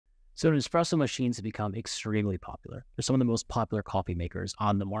So espresso machines have become extremely popular. They're some of the most popular coffee makers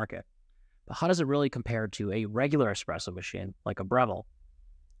on the market. But how does it really compare to a regular espresso machine like a Breville?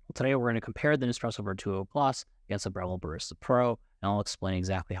 Well, today we're going to compare the Nespresso Vertuo Plus against the Breville Barista Pro, and I'll explain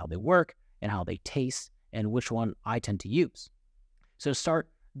exactly how they work and how they taste and which one I tend to use. So to start,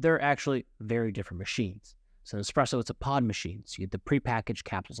 they're actually very different machines. So Nespresso, it's a pod machine, so you get the prepackaged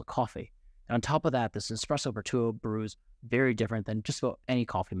capsules of coffee. And on top of that, this Nespresso Vertuo brews very different than just about any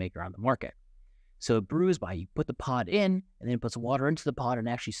coffee maker on the market. So it brews by, you put the pod in, and then it puts water into the pod and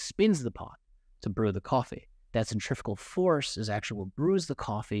actually spins the pod to brew the coffee. That centrifugal force is actually what brews the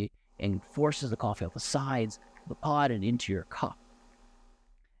coffee and forces the coffee out the sides of the pod and into your cup.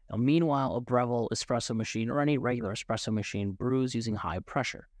 Now, meanwhile, a Breville espresso machine or any regular espresso machine brews using high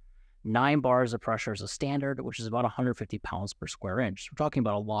pressure. 9 bars of pressure is a standard, which is about 150 pounds per square inch. We're talking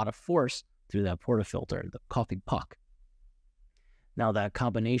about a lot of force through that portafilter, the coffee puck. Now, that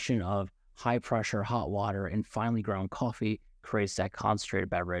combination of high pressure, hot water, and finely ground coffee creates that concentrated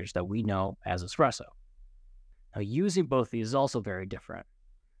beverage that we know as espresso. Now, using both these is also very different.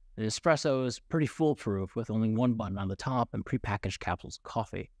 The espresso is pretty foolproof with only one button on the top and prepackaged capsules of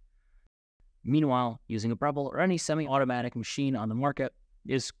coffee. Meanwhile, using a Breville or any semi-automatic machine on the market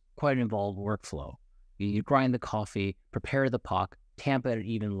is quite an involved workflow. You grind the coffee, prepare the puck, tamp it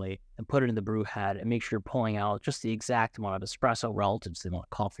evenly, and put it in the brew head and make sure you're pulling out just the exact amount of espresso relative to the amount of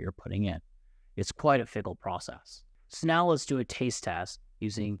coffee you're putting in. It's quite a fickle process. So now let's do a taste test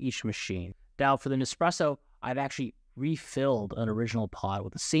using each machine. Now for the Nespresso, I've actually refilled an original pod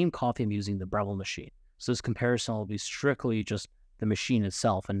with the same coffee I'm using the Breville machine. So this comparison will be strictly just the machine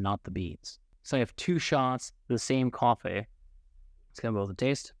itself and not the beans. So I have 2 shots of the same coffee. Let's get both the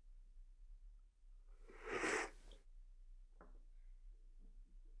taste.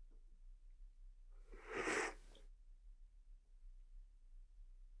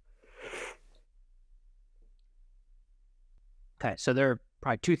 Okay, so there are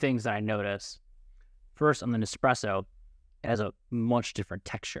probably 2 things that I notice. First, on the Nespresso, it has a much different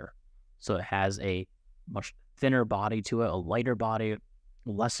texture. So it has a much thinner body to it, a lighter body,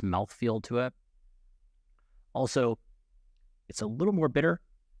 less mouthfeel to it. Also, it's a little more bitter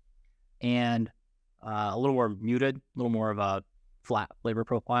and a little more muted, a little more of a flat flavor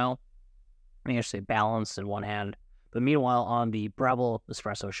profile. I mean, I should say balanced in one hand. But meanwhile, on the Breville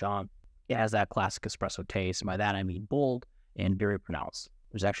espresso shot, it has that classic espresso taste. And by that, I mean bold and very pronounced.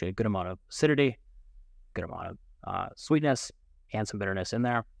 There's actually a good amount of acidity, good amount of sweetness, and some bitterness in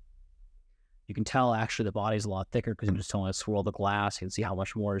there. You can tell actually the body's a lot thicker because you just don't want to swirl the glass. You can see how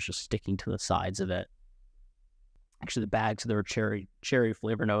much more is just sticking to the sides of it. Actually, the bags, there are cherry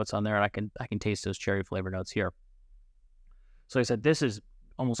flavor notes on there, and I can taste those cherry flavor notes here. So like I said, this is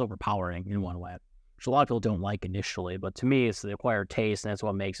almost overpowering in one way, which a lot of people don't like initially, but to me, it's the acquired taste, and that's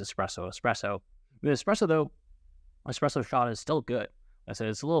what makes espresso espresso. With espresso, though, espresso shot is still good. Like I said,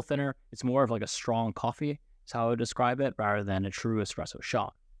 it's a little thinner. It's more of like a strong coffee, is how I would describe it, rather than a true espresso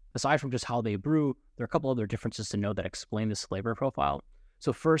shot. Aside from just how they brew, there are a couple other differences to note that explain this flavor profile.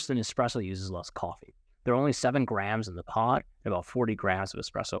 So first, an espresso uses less coffee. There are only 7 grams in the pod and about 40 grams of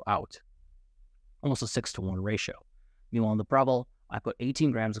espresso out. Almost a 6-to-1 ratio. Meanwhile, in the Breville, I put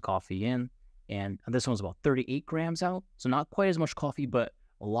 18 grams of coffee in, and this one's about 38 grams out. So not quite as much coffee, but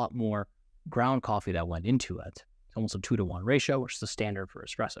a lot more ground coffee that went into it. It's almost a 2-to-1 ratio, which is the standard for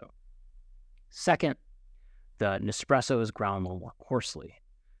espresso. Second, the Nespresso is ground a little more coarsely.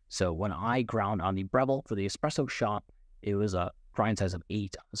 So when I ground on the Breville for the espresso shot, it was a grind size of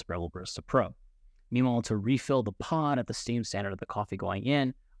 8 on this Breville Barista Pro. Meanwhile, to refill the pod at the same standard of the coffee going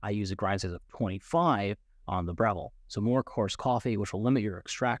in, I use a grind size of 25 on the Breville. So more coarse coffee, which will limit your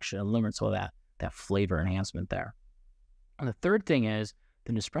extraction and limit some of that flavor enhancement there. And the third thing is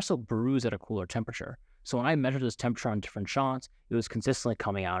the Nespresso brews at a cooler temperature. So when I measured this temperature on different shots, it was consistently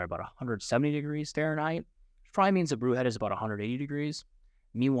coming out at about 170 degrees Fahrenheit, which probably means the brew head is about 180 degrees.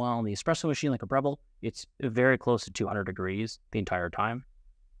 Meanwhile, in the espresso machine like a Breville, it's very close to 200 degrees the entire time.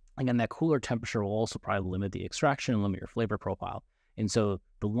 Again, that cooler temperature will also probably limit the extraction and limit your flavor profile. And so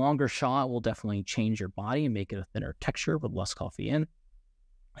the longer shot will definitely change your body and make it a thinner texture with less coffee in.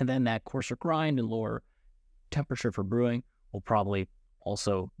 And then that coarser grind and lower temperature for brewing will probably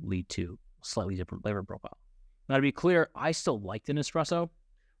also lead to a slightly different flavor profile. Now, to be clear, I still like the Nespresso.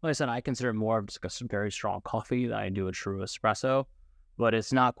 Like I said, I consider it more of just a very strong coffee than I do a true espresso, but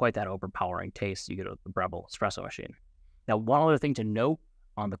it's not quite that overpowering taste you get with the Breville espresso machine. Now, one other thing to note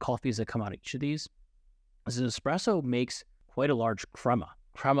on the coffees that come out of each of these is the espresso makes quite a large crema.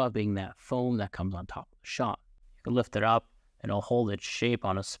 Crema being that foam that comes on top of the shot. You can lift it up and it'll hold its shape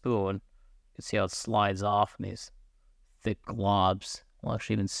on a spoon. You can see how it slides off in these thick globs will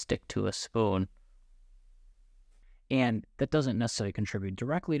actually even stick to a spoon. And that doesn't necessarily contribute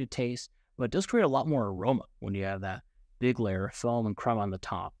directly to taste, but it does create a lot more aroma when you have that big layer of foam and crema on the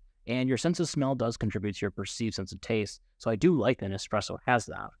top. And your sense of smell does contribute to your perceived sense of taste. So I do like that Nespresso has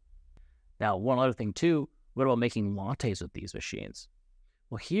that. Now, one other thing too, what about making lattes with these machines?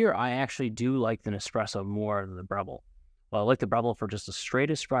 Well, here I actually do like the Nespresso more than the Breville. Well, I like the Breville for just a straight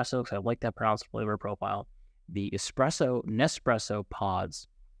espresso because I like that pronounced flavor profile. The Nespresso pods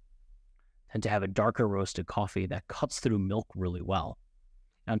tend to have a darker roasted coffee that cuts through milk really well.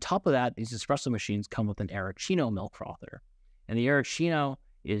 And on top of that, these espresso machines come with an Arancino milk frother. And the Arancino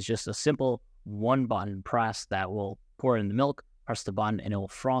is just a simple one-button press that will pour in the milk, press the button, and it will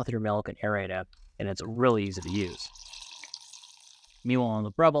froth your milk and aerate it, and it's really easy to use. Meanwhile, on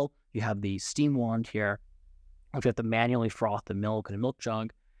the Breville, you have the steam wand here, which you have to manually froth the milk in a milk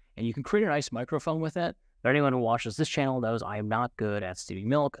jug, and you can create a nice microphone with it. But anyone who watches this channel knows I am not good at steaming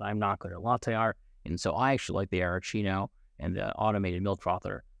milk, and I'm not good at latte art, and so I actually like the Arancino and the automated milk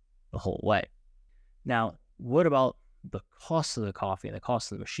frother the whole way. Now, what about the cost of the coffee and the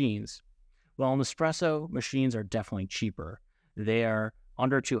cost of the machines? Well, Nespresso machines are definitely cheaper. They are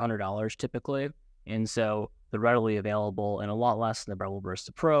under $200 typically, and so they're readily available and a lot less than the Breville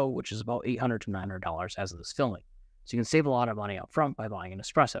Barista Pro, which is about $800 to $900 as of this filming. So you can save a lot of money up front by buying an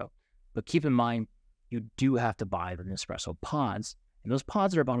Nespresso. But keep in mind, you do have to buy the Nespresso pods, and those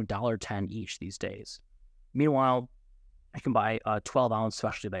pods are about $1.10 each these days. Meanwhile, I can buy a 12-ounce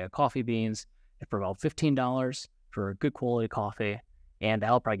specialty bag of coffee beans for about $15 for a good quality coffee, and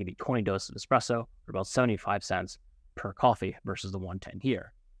that'll probably give you 20 doses of espresso for about 75 cents per coffee versus the 110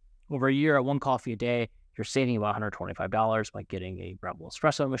 here. Over a year at one coffee a day, you're saving about $125 by getting a Breville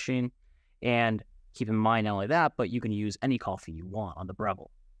espresso machine. And keep in mind not only that, but you can use any coffee you want on the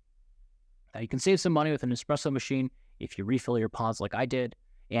Breville. Now, you can save some money with an espresso machine if you refill your pods like I did,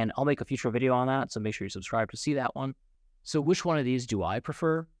 and I'll make a future video on that, so make sure you subscribe to see that one. So which one of these do I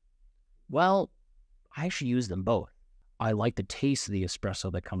prefer? Well, I actually use them both. I like the taste of the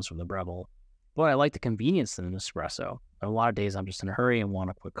espresso that comes from the Breville, but I like the convenience of an espresso. A lot of days I'm just in a hurry and want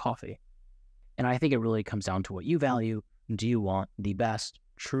a quick coffee. And I think it really comes down to what you value. Do you want the best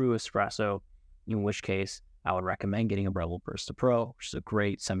true espresso? In which case, I would recommend getting a Breville Barista Pro, which is a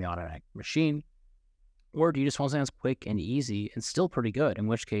great semi-automatic machine. Or do you just want something that's quick and easy and still pretty good? In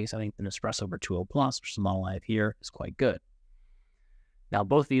which case, I think the Nespresso Vertuo Plus, which is the model I have here, is quite good. Now,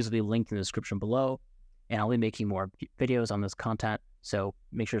 both of these will be linked in the description below, and I'll be making more videos on this content, so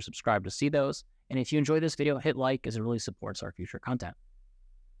make sure to subscribe to see those. And if you enjoyed this video, hit like, as it really supports our future content.